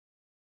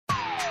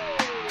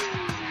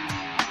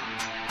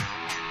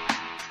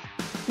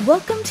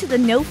Welcome to the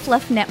No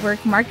Fluff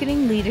Network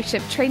Marketing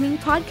Leadership Training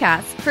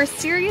Podcast for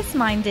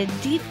serious-minded,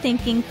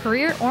 deep-thinking,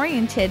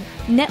 career-oriented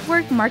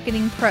network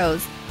marketing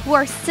pros who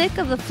are sick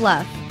of the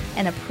fluff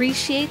and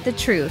appreciate the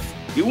truth.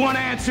 You want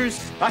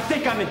answers? I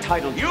think I'm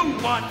entitled. You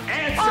want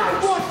answers?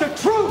 I want the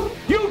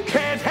truth! You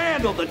can't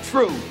handle the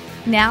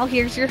truth! Now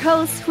here's your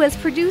host who has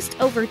produced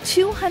over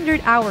 200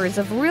 hours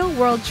of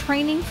real-world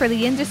training for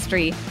the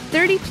industry,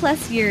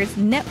 30-plus years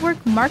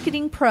network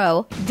marketing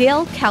pro,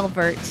 Dale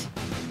Calvert.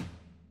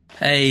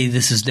 Hey,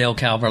 this is Dale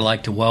Calvert. I'd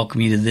like to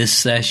welcome you to this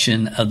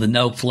session of the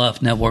No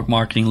Fluff Network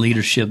Marketing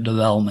Leadership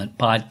Development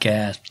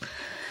Podcast.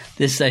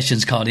 This session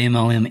is called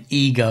MLM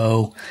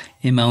Ego,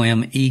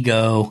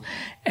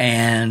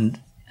 and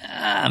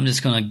I'm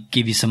just going to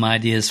give you some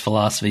ideas,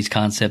 philosophies,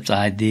 concepts,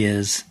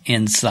 ideas,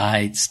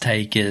 insights.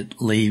 Take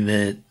it, leave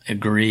it,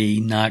 agree,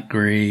 not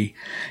agree.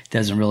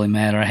 Doesn't really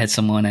matter. I had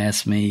someone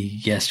ask me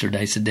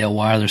yesterday, said, Dale,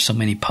 why are there so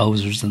many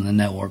posers in the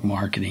network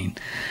marketing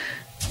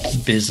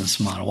business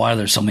model? Why are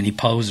there so many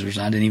posers?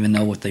 I didn't even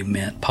know what they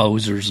meant,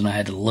 posers, and I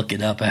had to look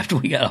it up after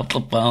we got off the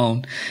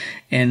phone.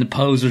 And the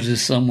posers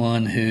is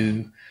someone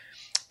who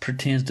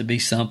pretends to be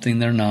something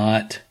they're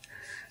not,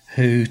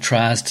 who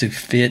tries to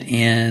fit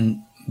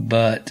in,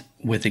 but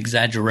with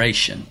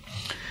exaggeration.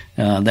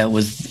 That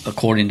was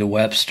according to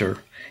Webster.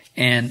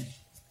 And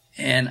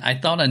I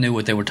thought I knew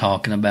what they were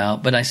talking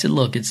about, but I said,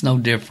 look, it's no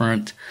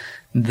different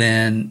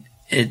than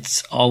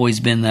it's always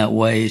been that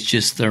way. It's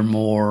just they're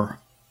more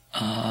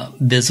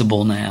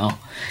visible now,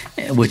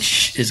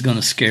 which is going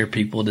to scare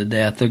people to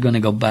death. They're going to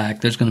go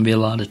back. There's going to be a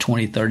lot of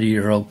 20,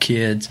 30-year-old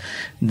kids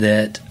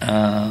that,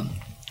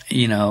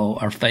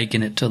 are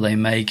faking it till they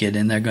make it,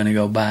 and they're going to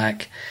go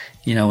back,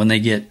 when they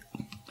get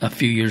a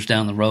few years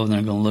down the road, and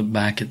they're going to look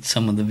back at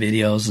some of the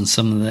videos and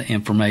some of the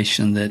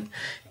information that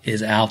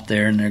is out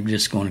there, and they're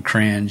just going to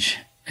cringe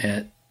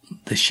at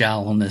the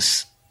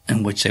shallowness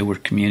in which they were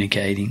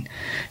communicating.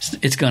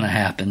 It's going to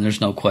happen.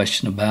 There's no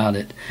question about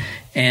it.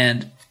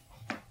 And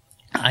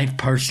I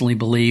personally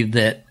believe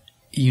that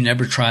you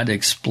never try to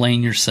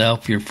explain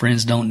yourself. Your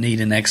friends don't need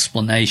an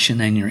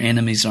explanation, and your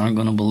enemies aren't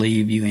going to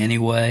believe you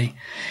anyway.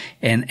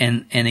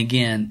 And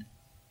again,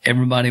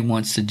 everybody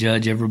wants to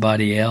judge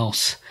everybody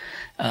else.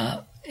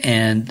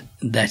 And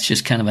that's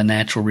just kind of a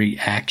natural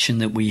reaction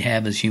that we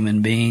have as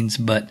human beings.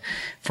 But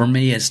for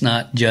me, it's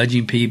not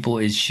judging people.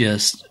 It's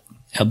just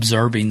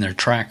observing their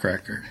track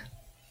record.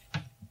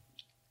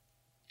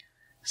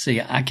 See,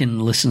 I can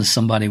listen to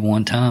somebody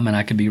one time and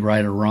I could be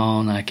right or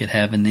wrong. I could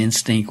have an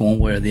instinct one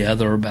way or the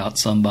other about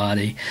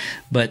somebody.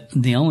 But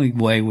the only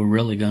way we're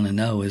really going to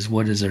know is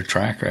what is their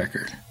track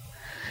record.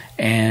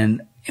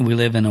 And we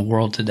live in a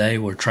world today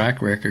where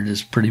track record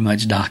is pretty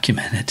much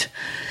documented.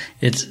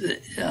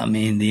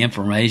 The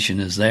information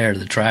is there.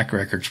 The track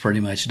record's pretty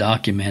much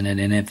documented.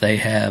 And if they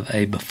have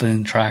a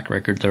buffoon track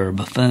record, they're a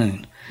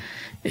buffoon.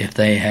 If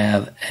they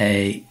have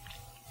a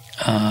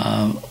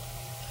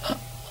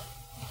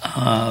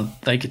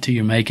fake it till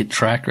you make it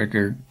track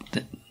record,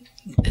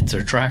 it's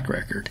their track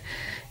record.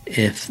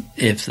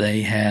 If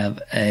they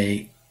have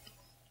a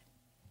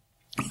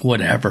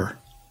whatever,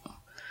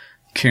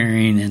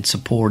 caring and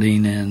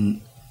supporting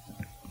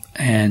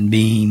and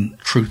being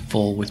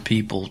truthful with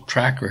people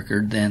track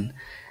record, then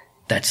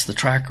that's the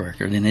track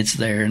record, and it's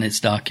there and it's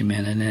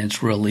documented and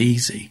it's real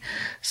easy.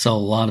 So a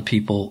lot of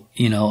people,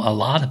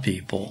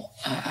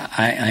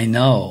 I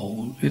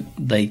know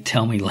they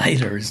tell me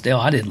later, Dale,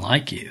 I didn't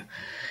like you.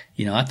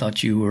 I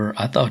thought you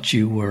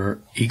were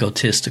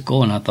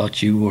egotistical, and I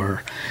thought you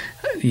were,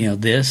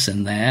 this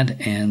and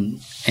that, and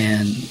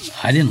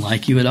I didn't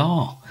like you at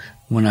all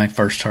when I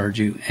first heard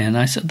you. And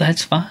I said,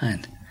 that's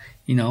fine.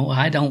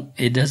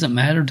 It doesn't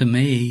matter to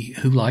me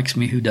who likes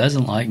me, who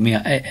doesn't like me.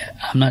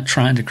 I'm not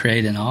trying to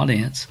create an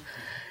audience.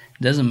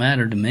 It doesn't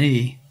matter to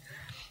me.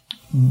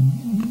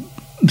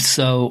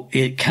 So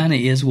it kind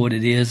of is what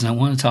it is. And I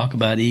want to talk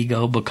about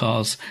ego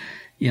because,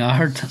 I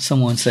heard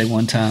someone say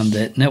one time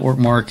that network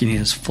marketing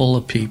is full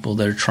of people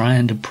that are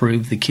trying to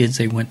prove the kids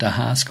they went to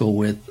high school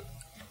with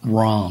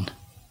wrong.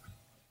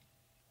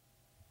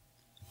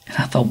 And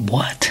I thought,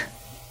 what?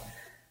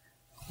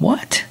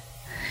 What?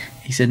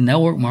 He said,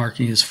 network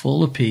marketing is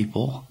full of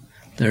people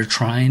that are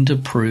trying to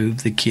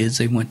prove the kids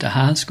they went to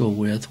high school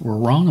with were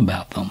wrong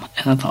about them.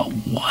 And I thought,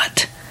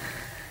 what?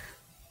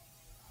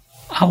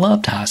 I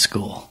loved high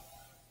school.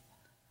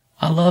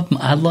 I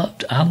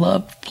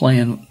loved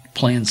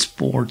playing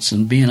sports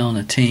and being on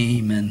a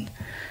team and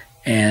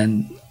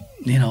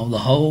the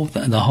whole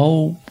thing.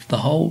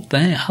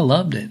 I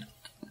loved it.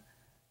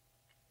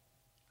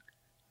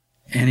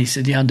 And he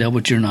said, yeah, Dale,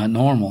 but you're not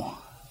normal.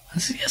 I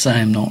said, yes, I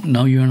am.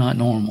 No, you're not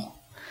normal.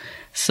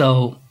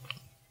 So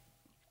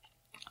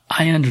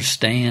I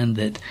understand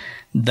that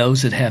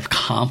those that have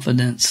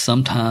confidence,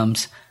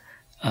 sometimes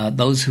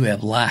those who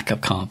have lack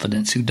of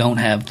confidence, who don't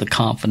have the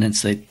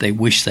confidence that they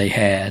wish they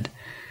had,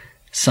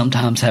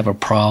 sometimes have a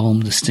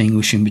problem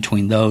distinguishing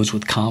between those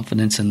with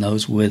confidence and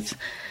those with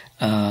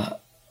a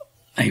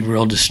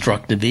real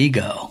destructive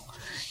ego.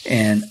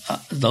 And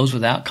those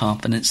without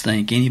confidence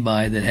think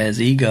anybody that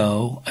has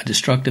ego, a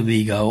destructive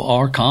ego,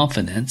 or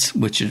confidence,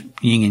 which is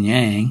yin and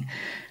yang,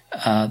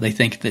 they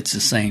think it's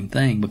the same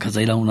thing because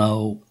they don't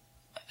know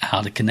how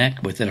to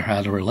connect with it or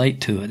how to relate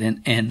to it.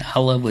 And I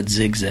love what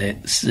Zig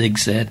said. Zig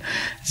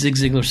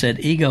Ziglar said,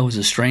 ego is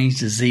a strange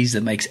disease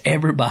that makes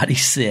everybody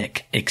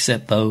sick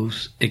except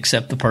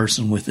the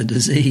person with the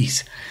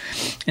disease.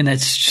 And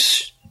that's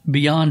just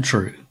beyond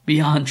true.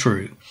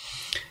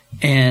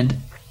 And,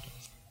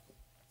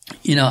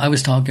 I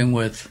was talking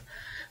with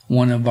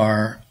one of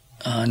our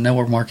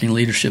Network Marketing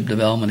Leadership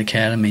Development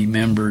Academy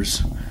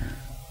members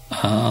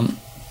a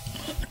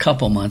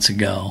couple months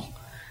ago.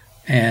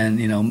 And,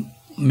 $1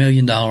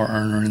 million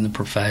earner in the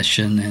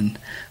profession, and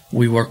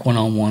we work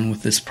one-on-one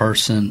with this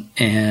person,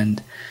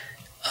 and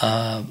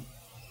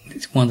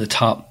it's one of the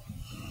top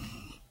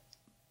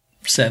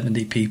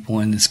 70 people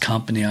in this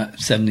company,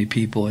 70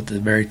 people at the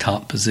very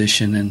top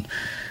position and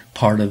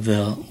part of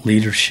the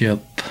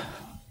leadership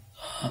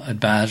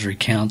advisory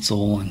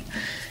council. And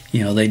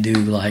they do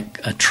like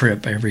a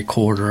trip every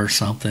quarter or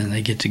something.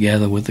 They get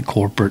together with the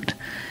corporate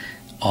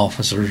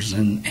officers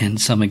in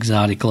some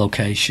exotic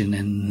location,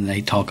 and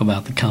they talk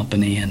about the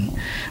company and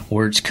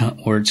where it's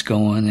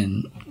going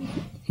and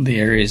the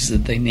areas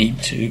that they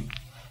need to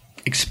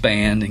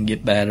expand and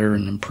get better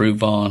and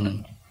improve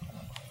on.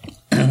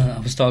 And I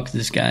was talking to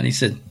this guy, and he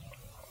said,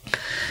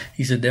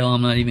 Dale,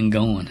 I'm not even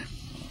going.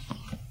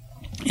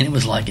 And it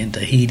was like in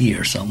Tahiti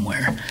or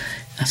somewhere.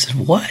 I said,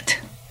 what?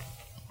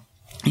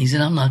 He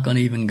said, I'm not going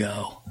to even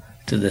go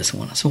to this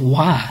one. I said,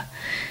 why?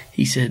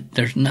 He said,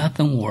 there's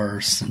nothing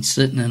worse than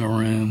sitting in a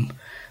room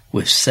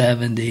with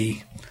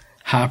 70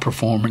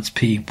 high-performance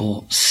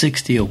people,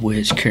 60 of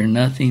which care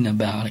nothing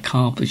about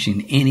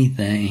accomplishing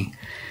anything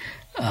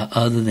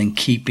other than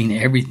keeping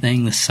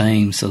everything the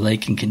same so they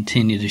can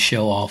continue to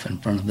show off in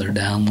front of their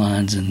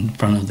downlines and in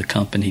front of the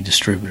company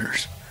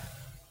distributors.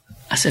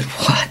 I said,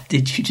 what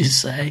did you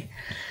just say?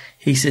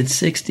 He said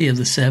 60 of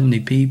the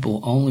 70 people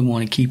only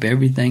want to keep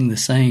everything the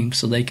same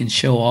so they can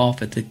show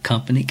off at the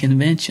company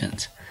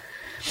conventions.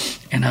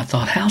 And I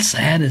thought, how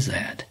sad is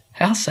that?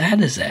 How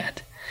sad is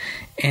that?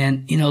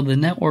 And, the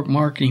network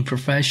marketing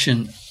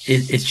profession,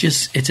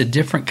 it's a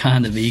different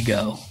kind of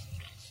ego.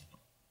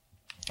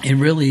 It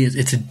really is.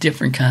 It's a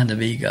different kind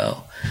of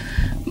ego.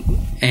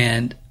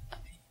 And,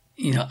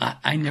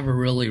 I never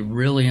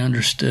really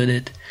understood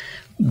it.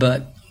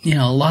 But,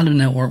 a lot of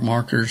network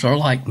marketers are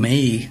like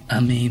me. I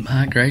mean,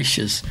 my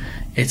gracious,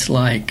 it's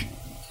like,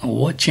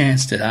 what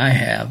chance did I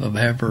have of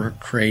ever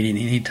creating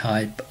any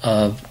type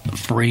of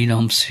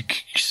freedom,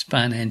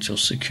 financial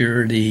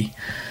security,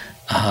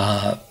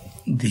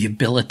 the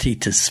ability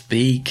to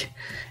speak,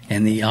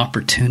 and the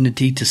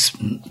opportunity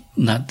to,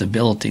 not the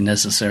ability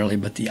necessarily,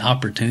 but the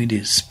opportunity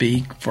to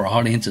speak for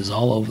audiences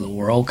all over the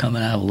world,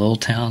 coming out of a little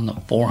town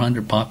of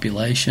 400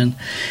 population.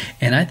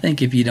 And I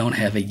think if you don't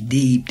have a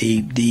deep,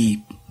 deep, deep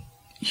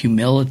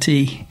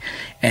humility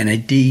and a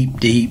deep,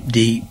 deep,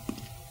 deep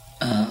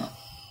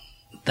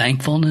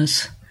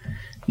thankfulness,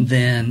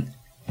 then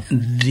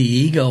the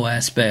ego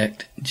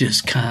aspect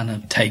just kind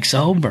of takes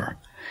over.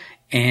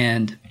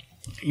 And,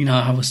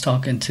 I was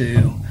talking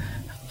to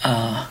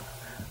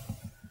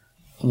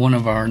one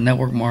of our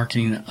network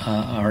marketing,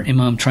 our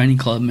MLM training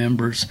club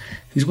members,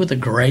 who's with a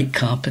great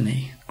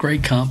company,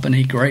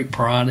 great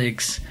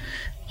products,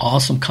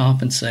 awesome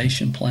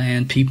compensation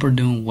plan. People are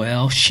doing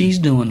well. She's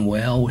doing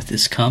well with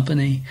this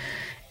company.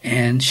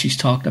 And she's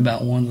talking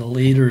about one of the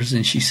leaders,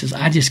 and she says,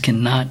 I just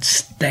cannot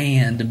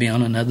stand to be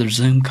on another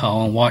Zoom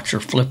call and watch her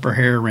flip her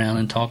hair around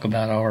and talk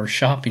about our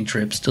shopping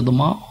trips to the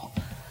mall.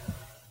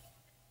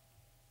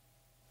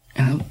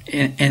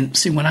 And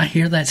see, when I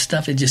hear that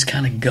stuff, it just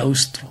kind of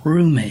goes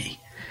through me.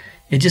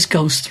 It just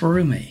goes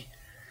through me.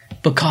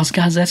 Because,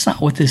 guys, that's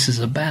not what this is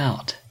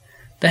about.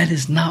 That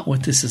is not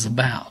what this is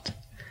about.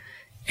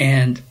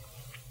 And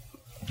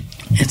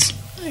it's,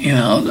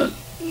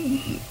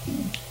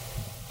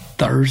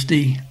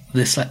 Thursday,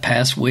 that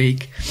past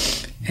week,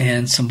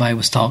 and somebody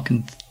was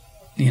talking,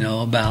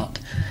 about,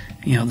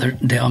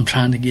 Dale, I'm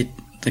trying to get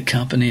the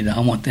company I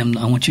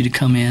want you to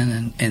come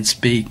in and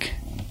speak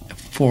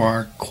for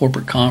our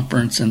corporate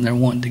conference, and they're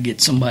wanting to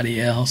get somebody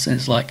else. And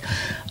it's like,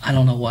 I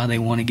don't know why they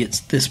want to get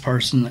this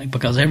person,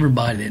 because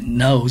everybody that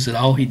knows that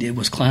all he did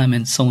was climb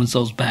in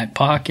so-and-so's back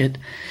pocket.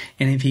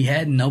 And if he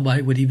hadn't,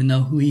 nobody would even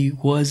know who he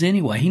was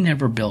anyway. He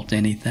never built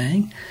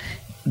anything.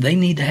 They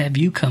need to have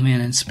you come in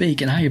and speak.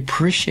 And I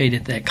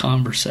appreciated that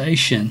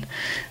conversation.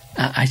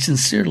 I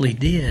sincerely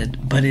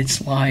did. But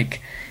it's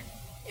like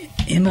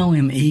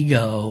MLM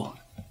ego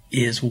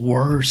is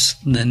worse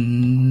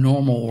than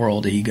normal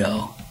world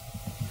ego.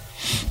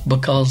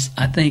 Because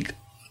I think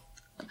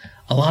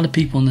a lot of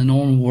people in the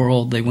normal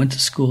world, they went to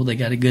school, they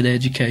got a good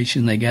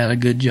education, they got a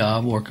good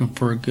job working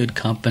for a good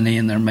company,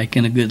 and they're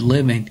making a good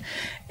living.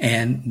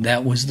 And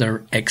that was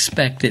their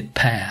expected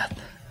path.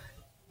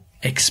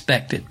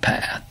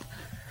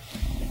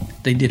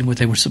 They did what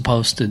they were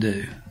supposed to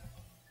do.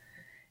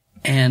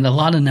 And a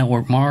lot of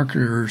network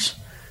marketers,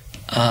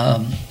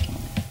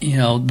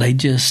 they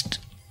just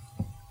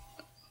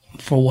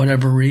for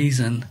whatever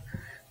reason,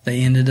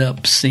 they ended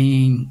up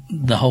seeing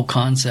the whole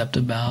concept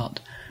about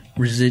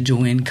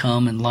residual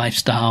income and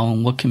lifestyle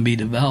and what can be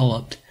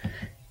developed.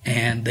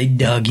 And they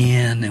dug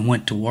in and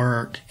went to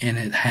work, and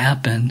it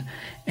happened.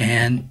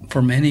 And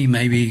for many,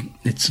 maybe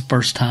it's the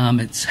first time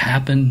it's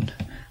happened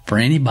for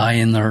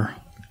anybody in their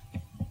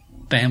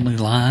family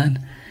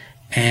line.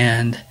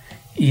 And,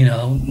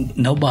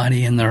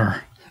 nobody in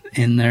their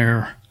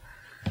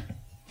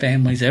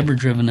family's ever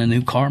driven a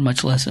new car,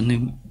 much less a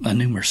new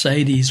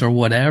Mercedes or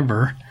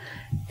whatever.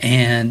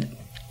 And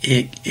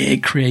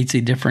it creates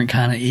a different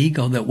kind of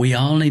ego that we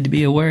all need to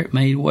be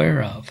made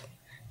aware of.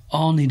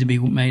 All need to be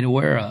made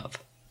aware of.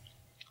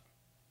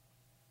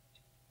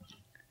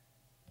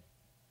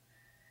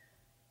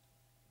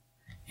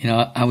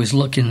 I was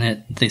looking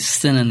at the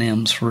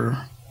synonyms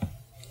for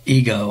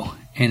ego,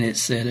 and it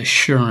said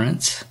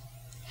assurance,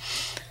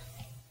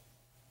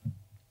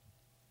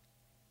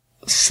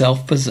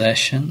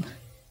 self-possession,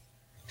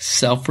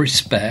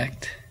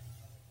 self-respect,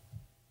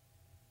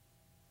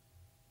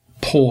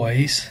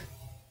 poise,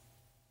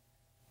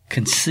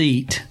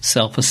 conceit,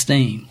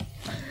 self-esteem.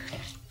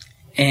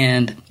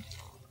 And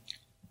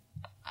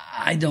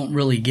I don't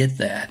really get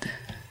that.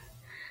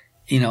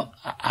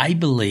 I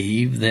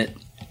believe that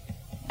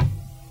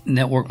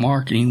network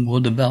marketing will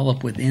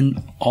develop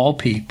within all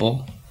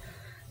people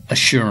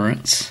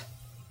assurance,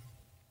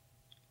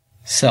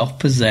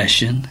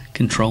 self-possession,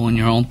 controlling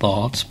your own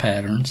thoughts,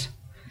 patterns,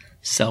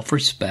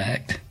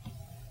 self-respect,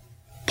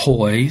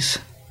 poise,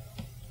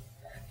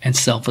 and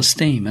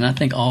self-esteem. And I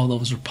think all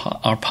those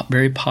are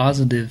very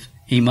positive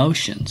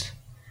emotions,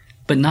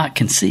 but not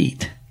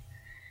conceit.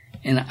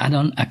 And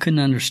I couldn't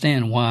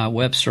understand why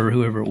Webster or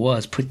whoever it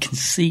was put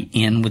conceit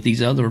in with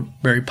these other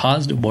very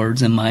positive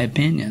words, in my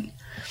opinion.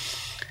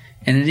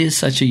 And it is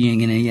such a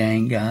yin and a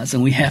yang, guys,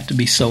 and we have to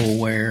be so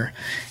aware.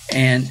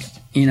 And,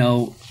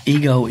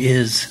 ego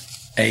is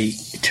a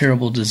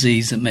terrible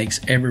disease that makes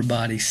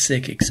everybody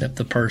sick except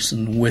the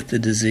person with the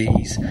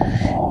disease.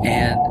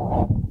 And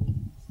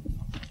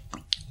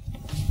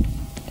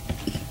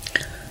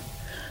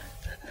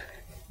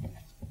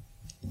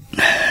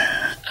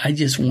I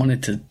just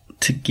wanted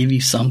to give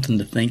you something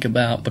to think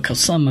about,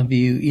 because some of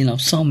you,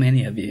 so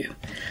many of you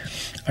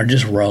are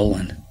just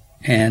rolling.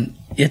 And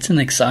it's an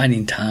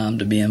exciting time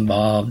to be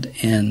involved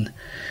in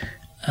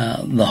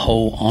the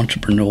whole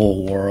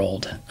entrepreneurial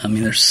world. I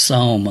mean, there's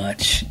so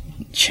much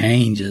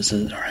changes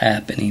that are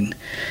happening,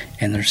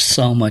 and there's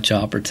so much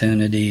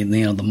opportunity. And,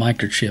 the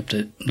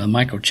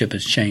microchip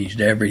has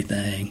changed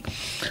everything.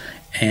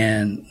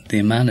 And the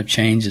amount of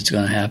change that's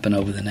going to happen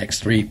over the next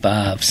 3,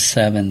 5,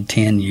 7,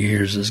 10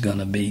 years is going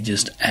to be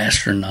just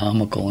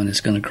astronomical, and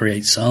it's going to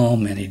create so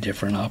many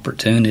different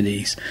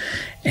opportunities.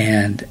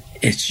 And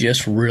it's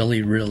just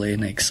really, really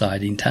an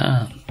exciting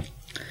time.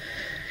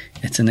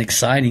 It's an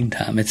exciting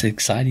time. It's an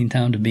exciting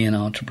time to be an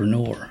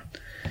entrepreneur.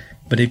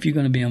 But if you're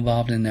going to be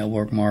involved in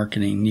network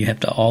marketing, you have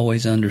to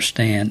always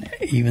understand,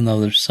 even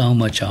though there's so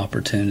much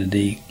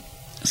opportunity,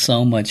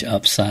 so much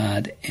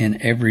upside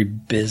in every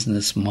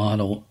business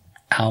model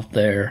out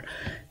there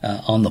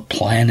on the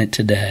planet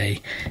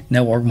today,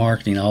 network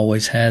marketing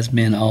always has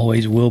been,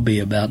 always will be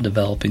about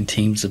developing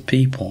teams of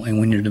people. And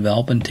when you're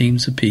developing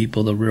teams of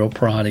people, the real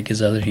product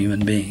is other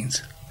human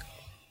beings.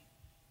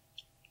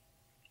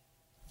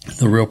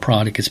 The real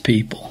product is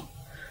people.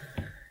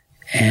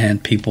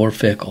 And people are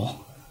fickle.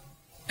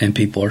 And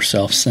people are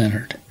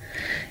self-centered.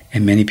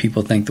 And many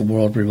people think the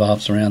world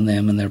revolves around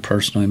them and their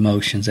personal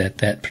emotions at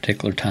that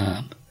particular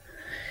time.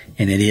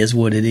 And it is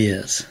what it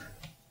is.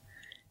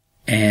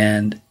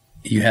 And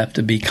you have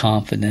to be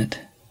confident,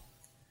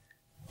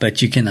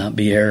 but you cannot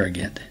be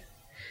arrogant.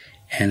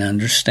 And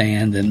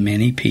understand that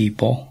many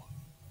people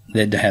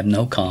that have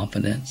no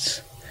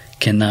confidence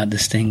cannot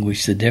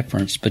distinguish the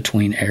difference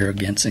between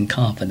arrogance and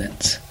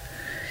confidence.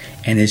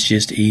 And it's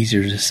just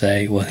easier to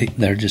say, well,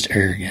 they're just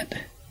arrogant.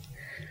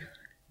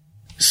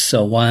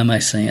 So why am I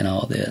saying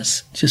all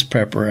this? Just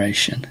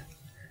preparation.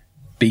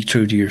 Be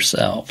true to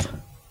yourself.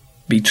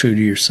 Be true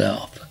to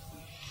yourself.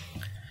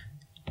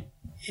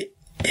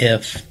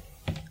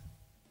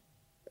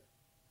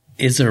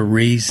 Is there a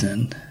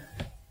reason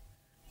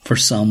for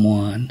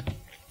someone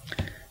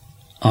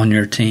on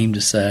your team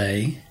to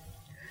say,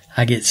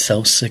 I get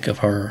so sick of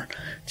her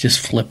just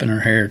flipping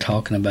her hair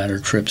talking about her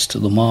trips to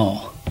the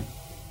mall?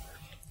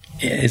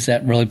 Is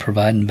that really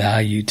providing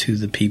value to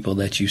the people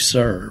that you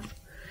serve?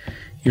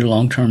 Your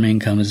long-term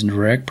income is in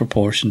direct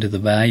proportion to the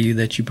value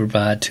that you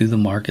provide to the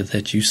market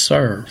that you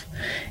serve.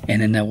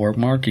 And in network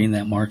marketing,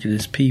 that market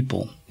is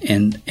people.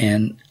 And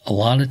a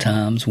lot of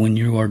times when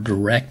you are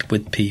direct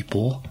with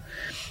people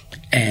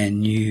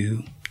and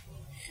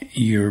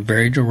you're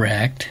very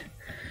direct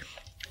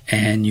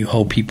and you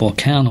hold people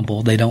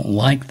accountable, they don't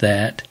like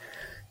that.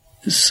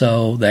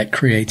 So that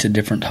creates a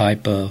different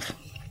type of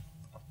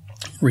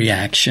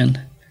reaction,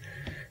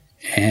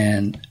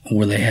 and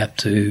where they have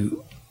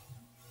to,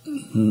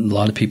 a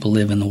lot of people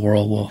live in the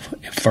world, well,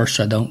 if first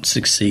I don't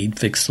succeed,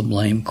 fix the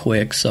blame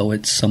quick, so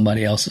it's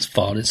somebody else's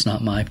fault, it's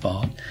not my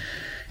fault.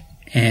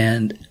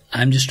 And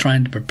I'm just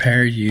trying to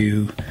prepare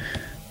you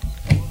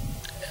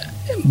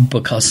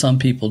because some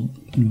people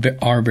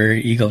are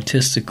very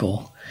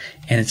egotistical,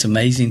 and it's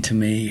amazing to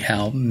me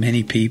how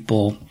many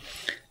people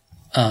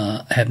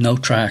have no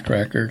track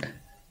record,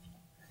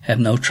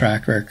 and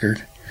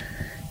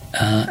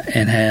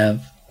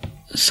have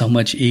so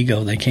much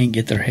ego they can't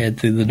get their head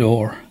through the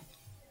door.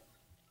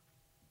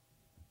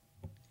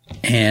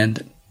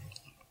 And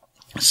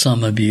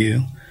some of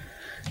you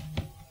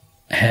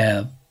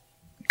have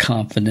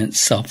confidence,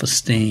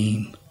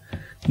 self-esteem,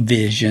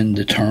 vision,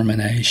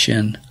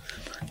 determination,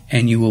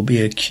 and you are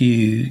being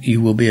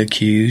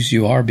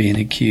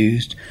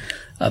accused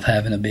of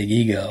having a big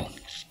ego.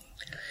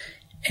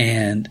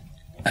 And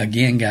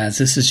again, guys,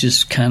 this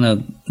is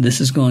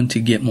going to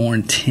get more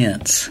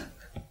intense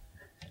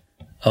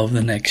over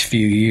the next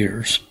few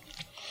years,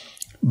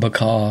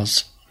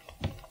 because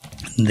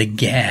the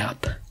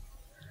gap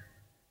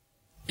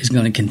is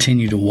going to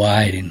continue to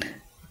widen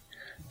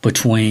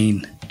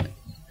between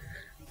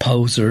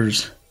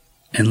posers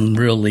and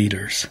real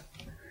leaders.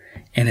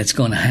 And it's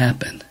going to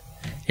happen.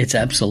 It's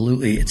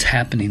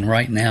happening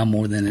right now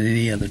more than at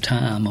any other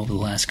time over the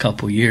last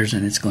couple of years,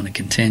 and it's going to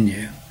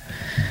continue.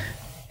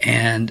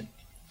 And,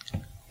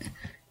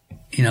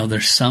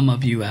 there's some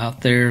of you out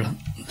there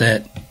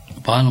that,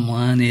 bottom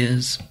line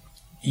is,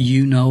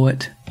 you know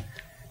it,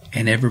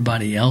 and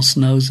everybody else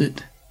knows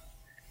it.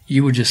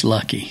 You were just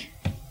lucky.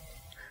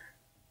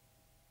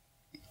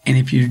 And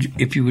if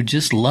you were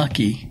just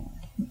lucky,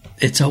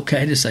 it's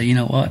okay to say, you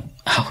know what?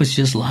 I was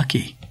just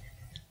lucky.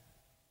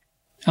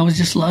 I was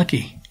just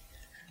lucky.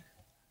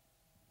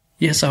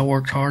 Yes, I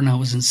worked hard and I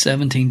was in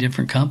 17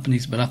 different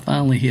companies, but I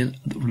finally hit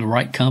the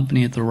right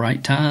company at the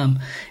right time.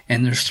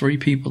 And there's 3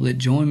 people that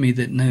joined me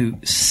that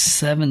knew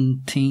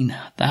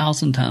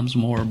 17,000 times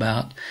more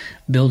about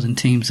building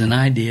teams than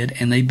I did.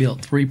 And they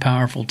built 3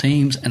 powerful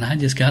teams, and I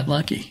just got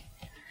lucky.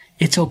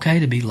 It's okay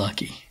to be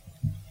lucky.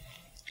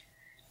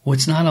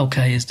 What's not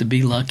okay is to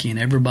be lucky and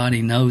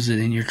everybody knows it,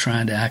 and you're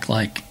trying to act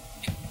like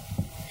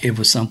it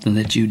was something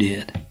that you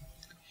did.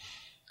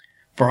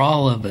 For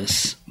all of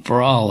us,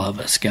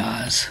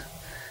 guys,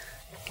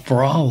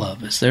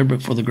 there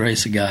but for the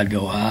grace of God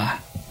go I.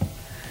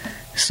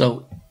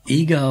 So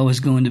ego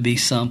is going to be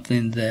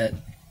something that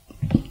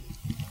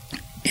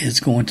is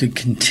going to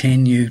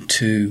continue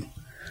to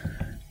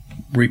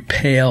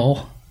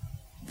repel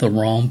the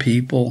wrong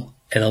people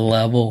at a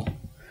level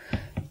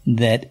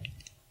that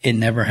it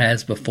never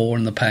has before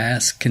in the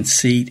past.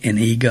 Conceit and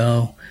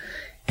ego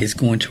is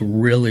going to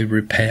really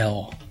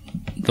repel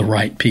the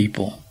right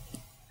people.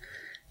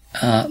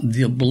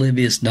 The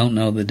oblivious don't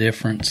know the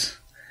difference.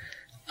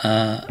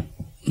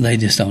 They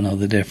just don't know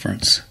the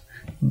difference.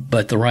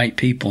 But the right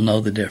people know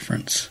the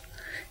difference.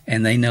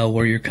 And they know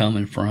where you're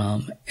coming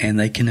from. And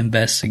they can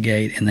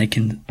investigate. And they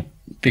can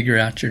figure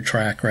out your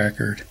track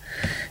record.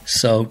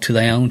 So to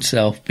their own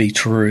self be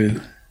true.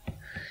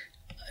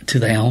 To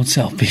their own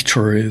self be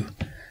true.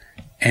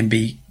 And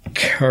be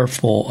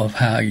careful of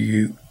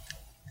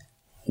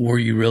where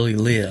you really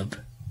live.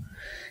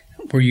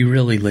 Where you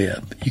really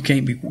live. You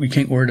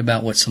can't worry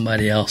about what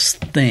somebody else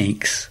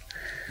thinks,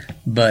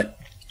 but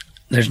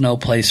there's no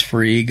place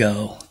for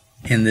ego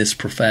in this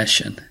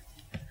profession.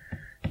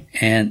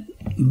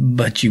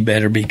 But you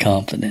better be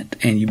confident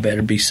and you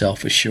better be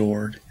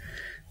self-assured,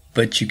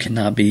 but you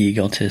cannot be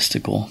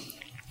egotistical.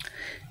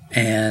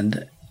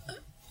 And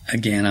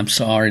again, I'm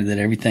sorry that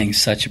everything's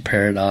such a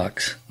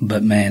paradox,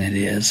 but man, it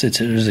is.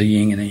 There's a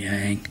yin and a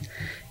yang,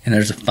 and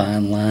there's a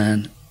fine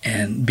line,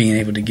 and being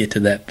able to get to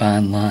that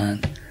fine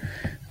line.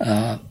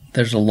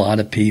 There's a lot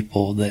of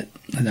people that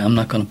I'm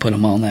not going to put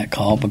them on that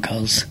call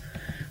because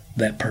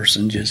that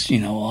person just,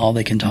 all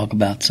they can talk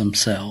about is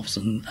themselves.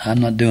 And I'm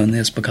not doing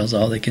this because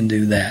all they can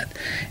do that.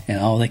 And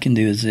all they can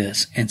do is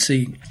this. And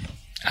see,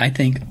 I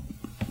think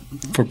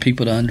for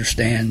people to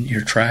understand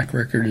your track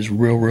record is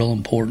real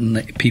important.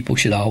 That people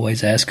should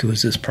always ask, who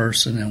is this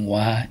person and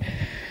why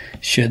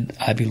should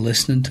I be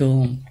listening to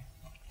them?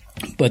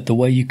 But the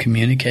way you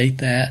communicate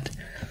that,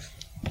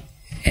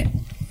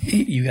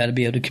 you got to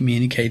be able to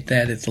communicate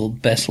that at the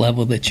best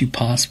level that you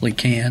possibly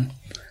can.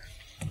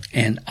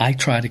 And I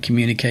try to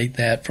communicate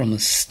that from the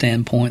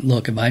standpoint,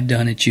 look, if I've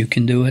done it, you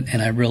can do it.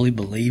 And I really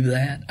believe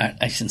that.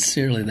 I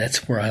sincerely,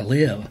 that's where I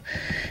live.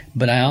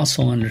 But I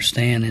also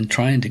understand in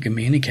trying to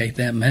communicate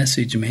that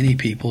message, many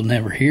people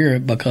never hear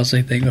it because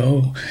they think,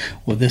 oh,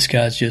 well, this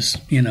guy's just,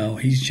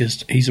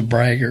 he's a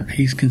braggart.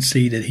 He's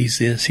conceited. He's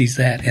this, he's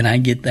that. And I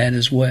get that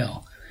as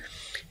well.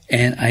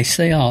 And I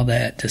say all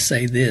that to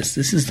say this.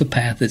 This is the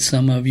path that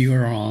some of you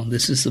are on.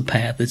 This is the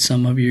path that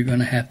some of you are going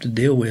to have to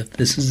deal with.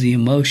 This is the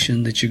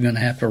emotion that you're going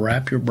to have to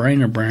wrap your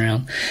brain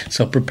around.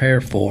 So prepare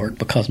for it,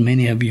 because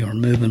many of you are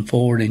moving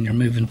forward and you're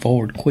moving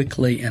forward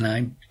quickly.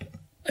 And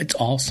it's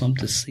awesome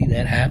to see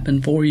that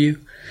happen for you.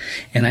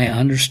 And I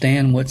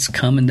understand what's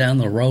coming down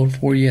the road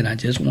for you. And I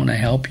just want to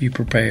help you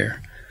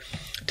prepare.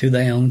 To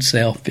thy own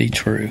self be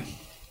true.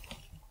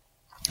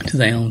 To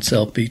thy own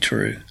self be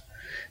true.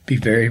 Be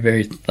very,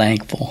 very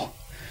thankful.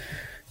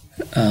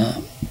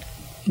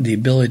 The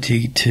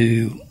ability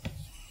to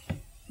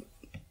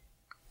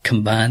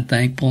combine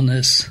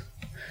thankfulness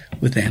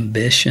with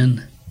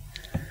ambition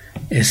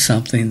is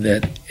something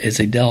that is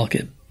a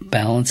delicate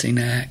balancing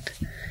act,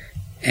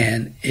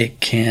 and it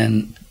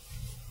can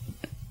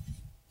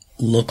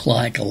look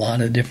like a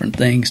lot of different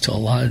things to a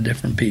lot of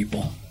different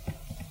people.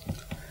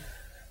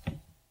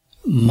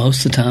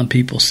 Most of the time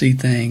people see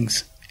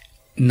things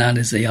not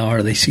as they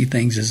are. They see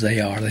things as they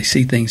are. They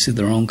see things through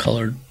their own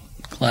colored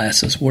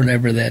glasses,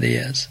 whatever that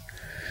is.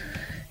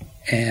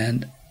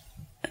 And,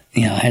 I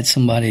had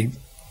somebody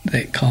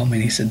that called me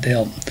and he said,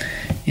 Dale,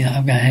 I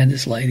had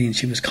this lady and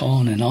she was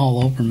calling and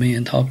all over me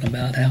and talking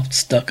about how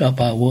stuck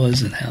up I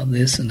was and how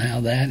this and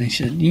how that. And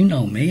she said, you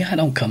know me, I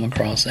don't come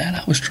across that.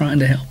 I was trying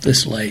to help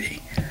this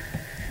lady.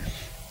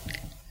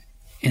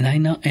 And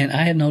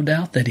I have no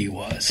doubt that he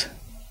was.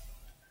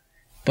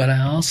 But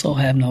I also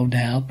have no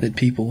doubt that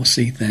people will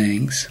see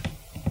things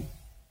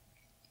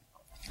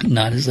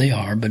not as they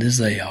are, but as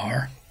they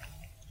are.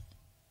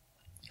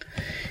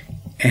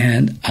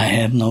 And I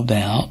have no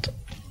doubt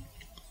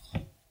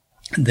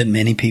that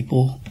many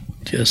people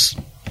just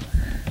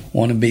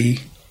want to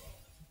be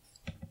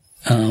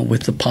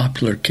with the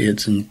popular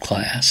kids in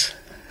class.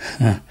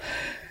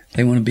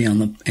 They want to be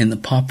in the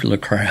popular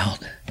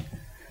crowd.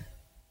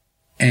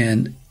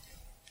 And,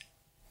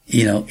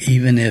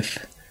 even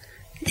if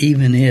the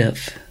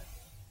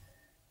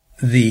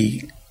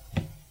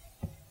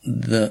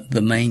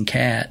main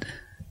cat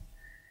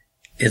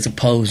is a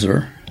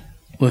poser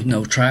with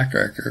no track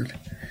record,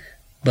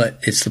 but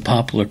it's the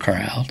popular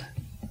crowd,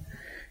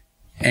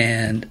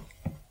 and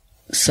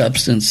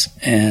substance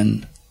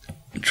and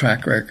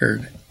track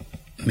record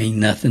mean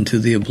nothing to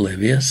the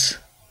oblivious,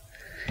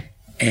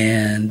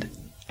 and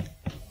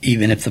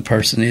even if the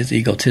person is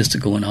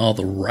egotistical and all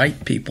the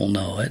right people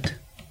know it,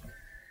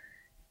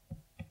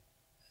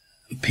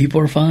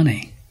 people are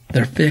funny.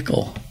 They're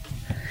fickle.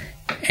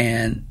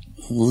 And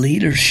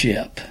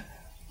leadership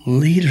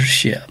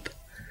must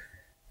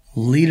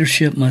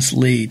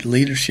lead.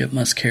 Leadership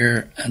must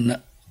care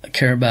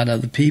about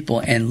other people.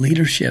 And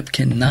leadership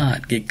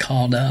cannot get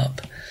caught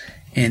up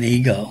in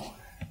ego.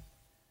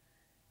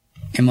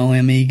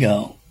 M-O-M,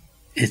 ego.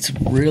 It's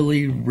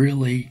really,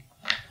 really,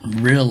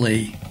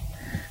 really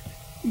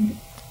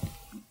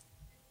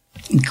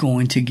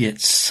going to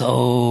get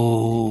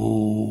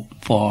so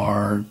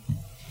far.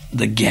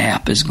 The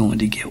gap is going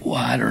to get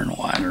wider and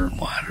wider and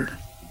wider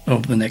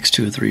over the next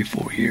 2 or 3,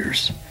 4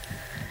 years.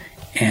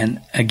 And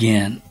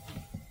again,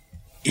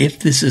 if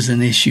this is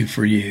an issue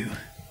for you,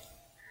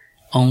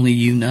 only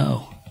you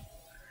know.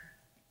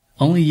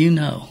 Only you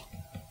know.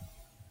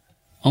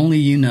 Only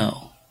you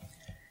know.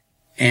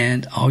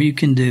 And all you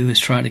can do is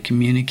try to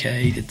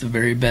communicate at the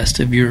very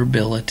best of your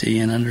ability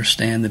and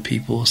understand that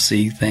people will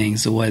see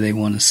things the way they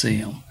want to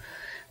see them.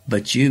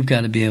 But you've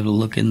got to be able to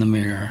look in the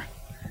mirror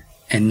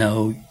and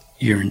know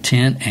your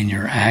intent and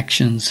your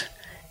actions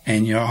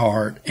and your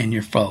heart and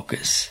your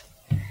focus,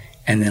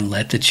 and then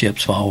let the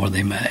chips fall where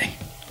they may.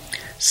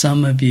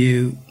 Some of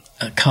you,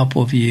 a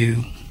couple of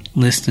you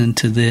listening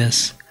to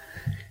this,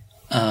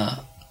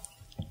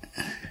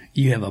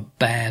 you have a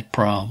bad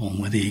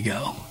problem with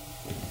ego.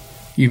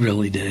 You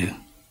really do.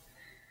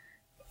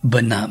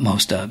 But not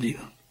most of you,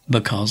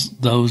 because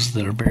those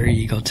that are very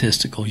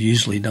egotistical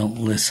usually don't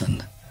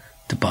listen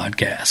to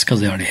podcasts because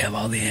they already have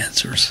all the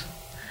answers.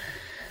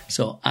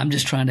 So I'm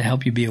just trying to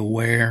help you be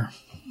aware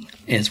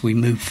as we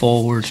move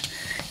forward,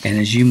 and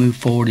as you move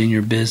forward in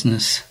your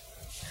business.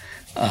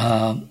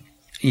 I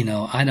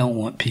don't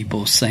want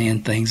people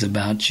saying things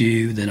about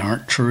you that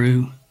aren't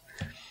true,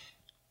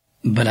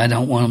 but I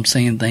don't want them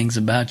saying things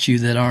about you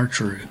that are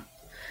true.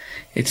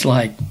 It's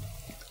like,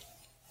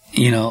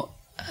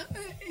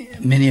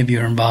 many of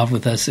you are involved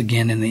with us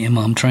again in the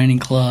MLM Training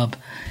Club.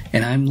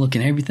 And I'm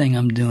looking, everything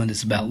I'm doing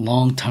is about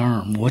long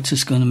term. What's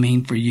this going to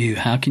mean for you?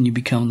 How can you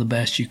become the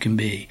best you can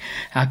be?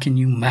 How can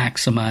you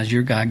maximize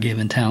your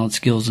God-given talent,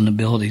 skills, and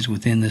abilities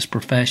within this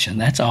profession?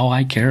 That's all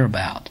I care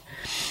about.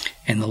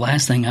 And the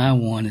last thing I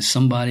want is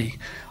somebody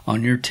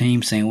on your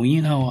team saying,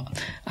 well,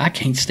 I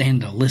can't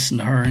stand to listen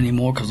to her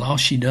anymore because all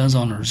she does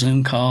on her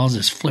Zoom calls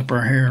is flip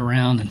her hair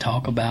around and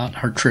talk about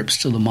her trips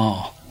to the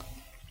mall.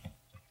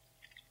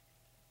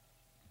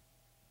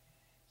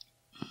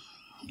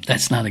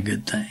 That's not a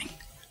good thing.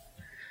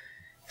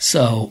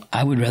 So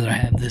I would rather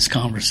have this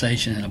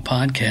conversation in a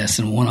podcast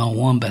than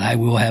one-on-one, but I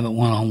will have it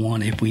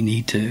one-on-one if we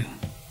need to.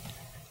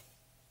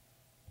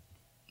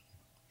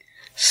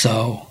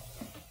 So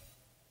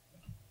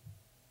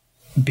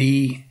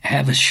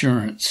have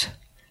assurance,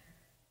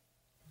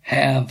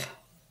 have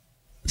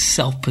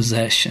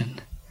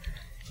self-possession,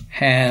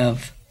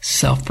 have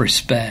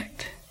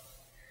self-respect,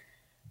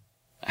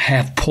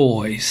 have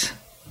poise,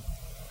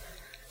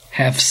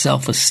 have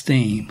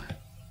self-esteem,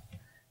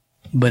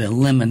 but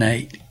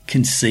eliminate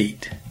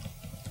conceit.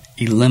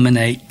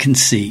 Eliminate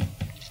conceit.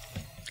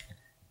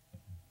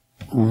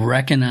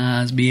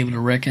 Be able to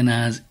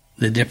recognize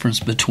the difference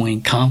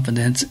between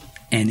confidence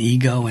and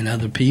ego in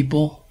other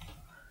people,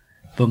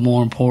 but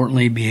more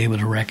importantly, be able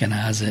to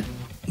recognize it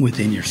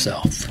within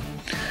yourself.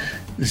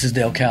 This is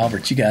Dale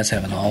Calvert. You guys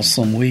have an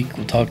awesome week.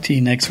 We'll talk to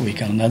you next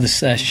week on another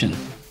session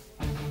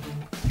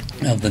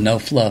of the No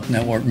Fluff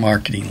Network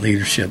Marketing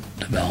Leadership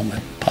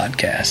Development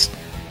Podcast.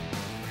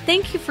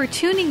 Thank you for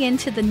tuning in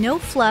to the No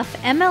Fluff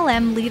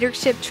MLM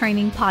Leadership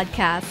Training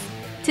Podcast.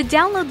 To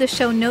download the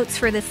show notes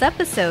for this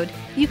episode,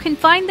 you can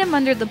find them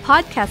under the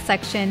podcast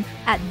section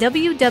at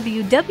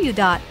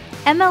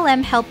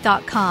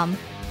www.mlmhelp.com.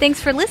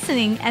 Thanks for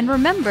listening, and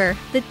remember,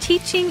 the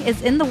teaching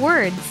is in the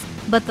words,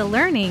 but the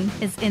learning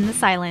is in the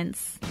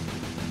silence.